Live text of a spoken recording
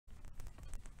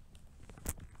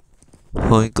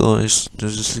Hi guys,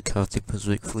 this is the Cathay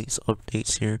Pacific Fleets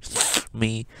updates here.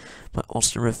 Me, my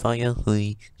Austin Raphael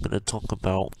Hui, gonna talk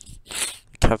about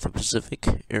Cathay Pacific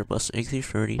Airbus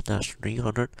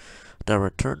A330-300 that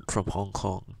returned from Hong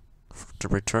Kong, to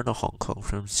return to Hong Kong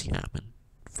from Xiamen,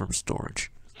 from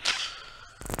storage.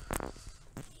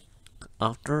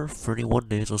 After 31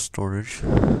 days of storage,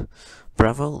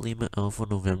 Bravo Lima Alpha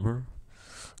November,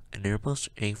 an Airbus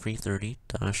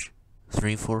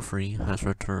A330-343 has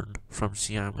returned from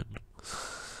Xiamen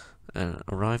and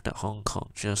arrived at Hong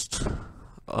Kong just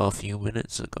a few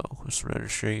minutes ago. Its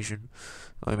registration,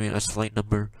 as flight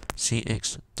number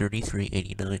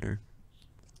CX3389er.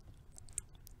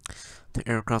 The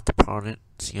aircraft departed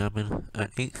Xiamen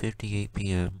at 8:58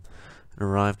 p.m. and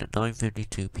arrived at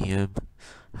 9:52 p.m.,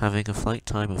 having a flight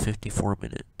time of 54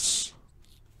 minutes.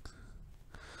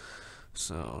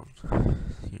 So,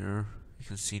 here you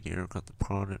can see the aircraft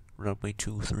departed runway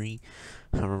 23,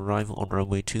 have arrival on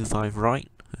runway 25 right,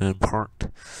 and parked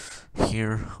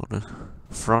here on the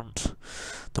front,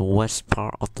 the west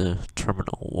part of the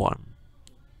Terminal 1.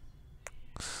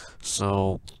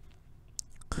 So,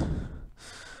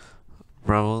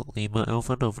 Bravo Lima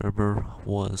Alpha November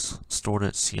was stored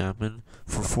at Xiamen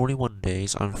for 41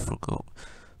 days. I forgot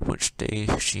which day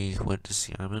she went to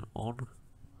Xiamen on,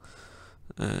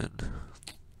 and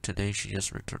today she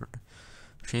just returned.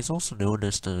 She is also known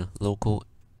as the local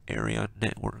area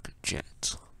network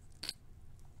jet.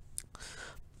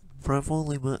 Bravo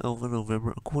Lima Alpha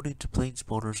November, according to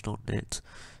planespotters.net,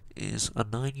 is a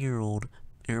 9-year-old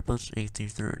Airbus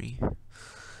A330.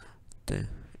 The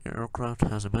aircraft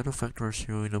has a manufacturer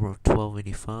serial number of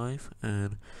 1285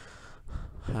 and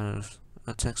has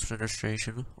a text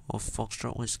registration of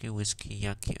Foxtrot Whiskey Whiskey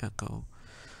Yankee Echo.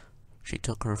 She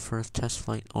took her first test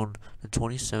flight on the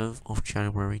 27th of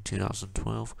January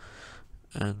 2012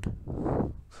 and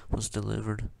was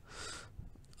delivered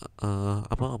about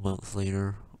a month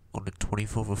later on the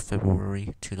 24th of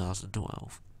February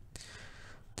 2012.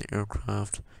 The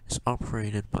aircraft is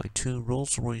operated by two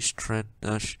Rolls-Royce Trent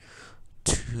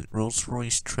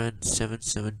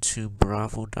 772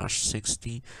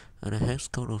 Bravo-60 and a hex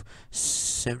code of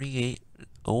 78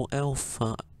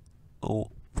 OL50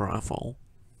 Bravo.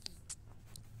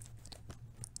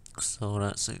 So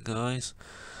that's it, guys.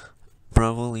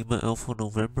 Bravo Lima Alpha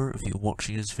November, if you're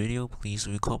watching this video, please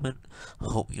leave a comment. I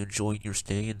hope you enjoyed your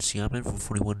stay in Xiamen for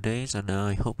 41 days, and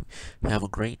I hope you have a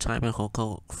great time in Hong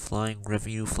Kong flying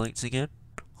revenue flights again.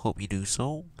 Hope you do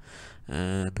so.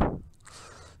 And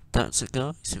that's it,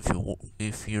 guys.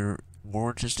 If you're more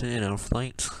interested in our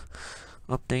flight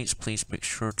updates, please make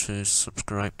sure to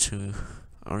subscribe to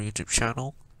our YouTube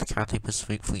channel, the Cathay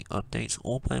Pacific Fleet Updates,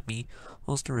 all by me,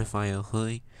 Mr. Raphael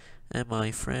Hui, and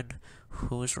my friend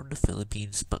who is from the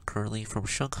Philippines but currently from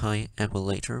Shanghai and will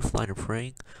later fly to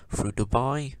Prague through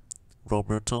Dubai,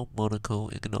 Roberto Monico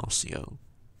Ignacio.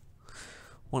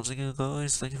 Once again,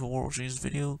 guys, thank you for watching this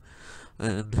video,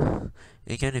 and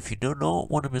again, if you do not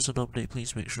want to miss an update,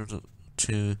 please make sure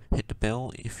to hit the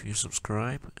bell if you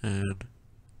subscribe, and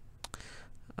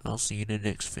I'll see you in the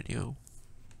next video.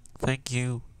 Thank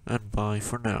you, and bye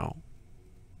for now.